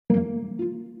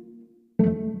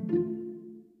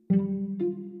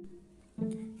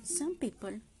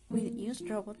people will use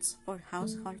robots for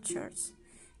household chores.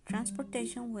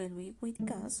 Transportation will be with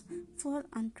gas, food,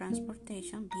 and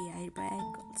transportation via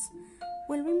vehicles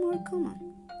will be more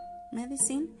common.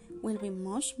 Medicine will be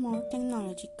much more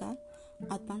technological,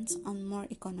 advanced, and more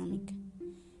economic.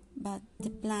 But the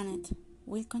planet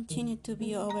will continue to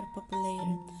be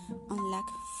overpopulated and lack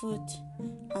food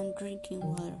and drinking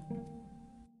water.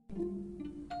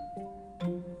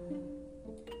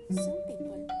 Some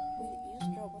people will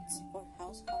use robots for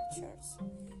household chores.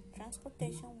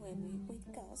 Transportation will be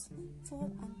with gas,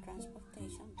 food, and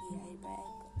transportation via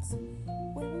vehicles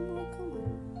will be more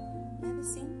common.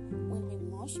 Medicine will be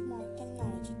much more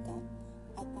technological,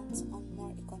 advanced, and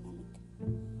more economic.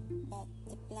 But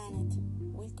the planet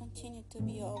will continue to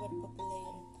be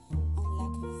overpopulated and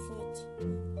lack food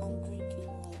and drinking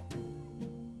water.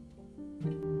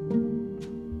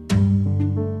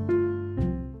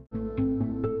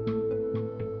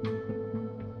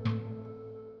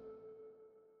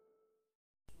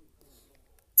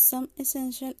 Some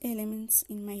essential elements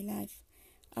in my life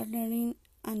are learning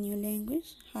a new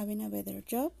language, having a better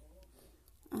job,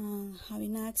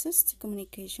 having access to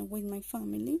communication with my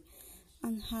family,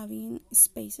 and having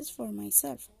spaces for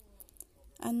myself.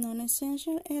 And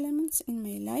non-essential elements in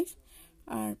my life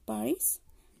are parties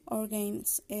or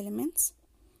games elements,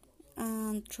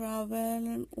 and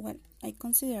travel, what I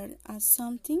consider as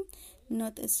something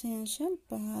not essential,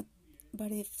 but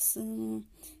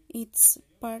it's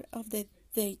part of the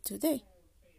day to day.